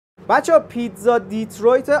بچه ها پیتزا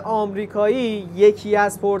دیترویت آمریکایی یکی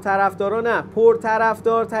از پرطرفدارا نه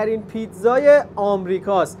پرطرفدارترین پیتزای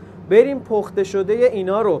آمریکاست. بریم پخته شده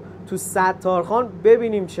اینا رو تو ستارخان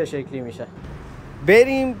ببینیم چه شکلی میشه.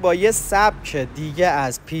 بریم با یه سبک دیگه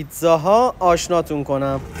از پیتزاها آشناتون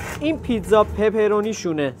کنم. این پیتزا پپرونی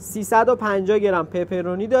شونه 350 گرم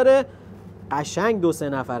پپرونی داره، قشنگ 2-3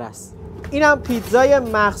 نفر است. اینم پیتزای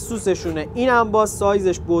مخصوصشونه، اینم با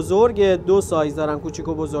سایزش بزرگه، 2 سایز دارن، کوچیک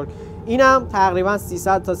و بزرگ. اینم تقریبا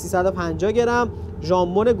 300 تا 350 گرم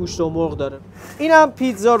ژامبون گوشت و مرغ داره. اینم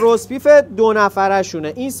پیتزا روسبیف 2 نفره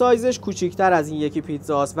شونه، این سایزش کوچیکتر از این یکی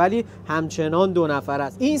پیتزاست ولی همچنان 2 نفره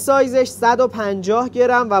است. این سایزش 150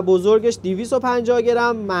 گرم و بزرگش 250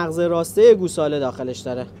 گرم مغز راسته گوساله داخلش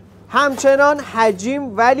داره. همچنان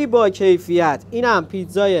حجیم ولی با کیفیت. اینم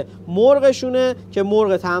پیتزای مرغشونه که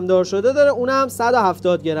مرغ طعمدار شده داره، اونم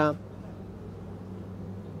 170 گرم.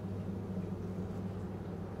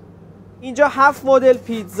 اینجا 7 مدل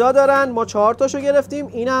پیتزا دارن، ما 4 تاشو گرفتیم.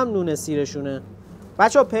 اینم نون سیرشونه.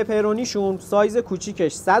 بچه‌ها پپرونیشون سایز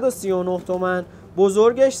کوچیکش 139 تومن،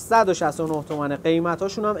 بزرگش 169 تومنه.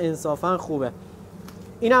 قیمتاشون هم انصافا خوبه.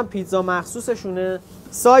 اینم پیتزا مخصوصشونه،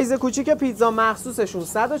 سایز کوچیک پیتزا مخصوصشون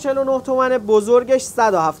 149 تومنه، بزرگش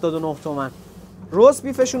 179 تومن. روست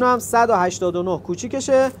بیفشون هم 189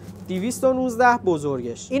 کوچیکشه، 219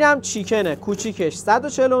 بزرگش. اینم چیکنه، کوچیکش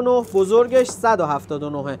 149، بزرگش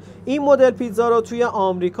 179. این مدل پیتزا رو توی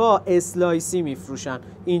آمریکا اسلایسی میفروشن،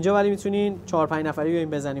 اینجا ولی میتونین 4-5 نفری بیاین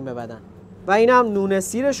بزنین ببدن. و اینم نون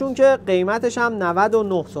سیرشون که قیمتش هم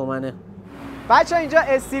 99 تومنه. بچه اینجا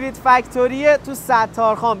استریت فکتوری تو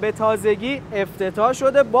ستارخان به تازگی افتتاح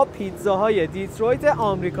شده با پیتزاهای دیترویت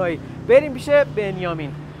آمریکایی. بریم پیش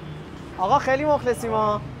بنیامین. آقا خیلی مخلصیم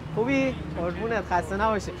ها. خوبی؟ قربونت، خسته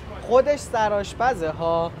نباشی. خودش سرآشپزه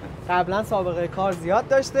ها، قبلا سابقه کار زیاد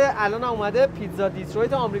داشته، الان اومده پیتزا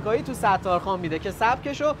دیترویت آمریکایی تو ستارخان میده که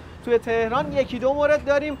سبکشو توی تهران 1-2 مورد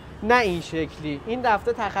داریم، نه این شکلی. این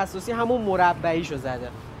دفعه تخصصی همون مربعیشو زده.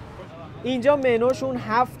 اینجا منوشون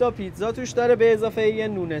 7 تا پیتزا توش داره به اضافه یه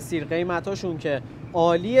نون سیر. قیمتاشون که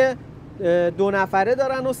عالیه، 2 نفره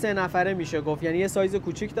دارن و 3 نفره میشه گفت، یعنی یه سایز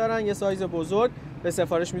کوچیک دارن یه سایز بزرگ، به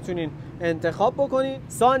سفارش میتونین انتخاب بکنین.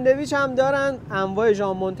 ساندویچ هم دارن، انواع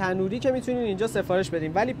ژامبون تنوری که میتونین اینجا سفارش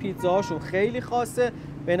بدین، ولی پیتزاهاشون خیلی خاصه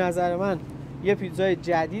به نظر من. یه پیتزای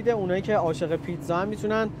جدیده، اونایی که عاشق پیتزا هم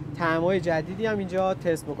میتونن طعمای جدیدی هم اینجا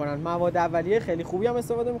تست بکنن. مواد اولیه خیلی خوبی هم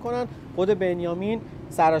استفاده میکنن. خود بنیامین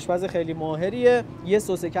سرآشپز خیلی ماهریه، یه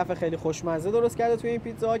سس کف خیلی خوشمزه درست کرده توی این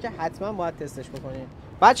پیتزاها که حتما باید تستش بکنین.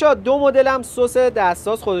 بچه‌ها 2 مدل هم سس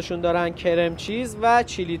دستساز خودشون دارن، کرم چیز و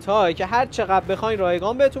چیلی تای، که هر چقدر بخواین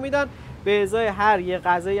رایگان بهتون میدن. به ازای هر یه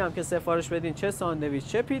غذایی هم که سفارش بدین، چه ساندویچ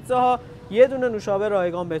چه پیتزاها، یه دونه نوشابه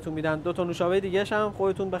رایگان بهتون میدن. 2 تا نوشابه دیگه هم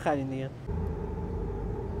خودتون بخرین دیگه.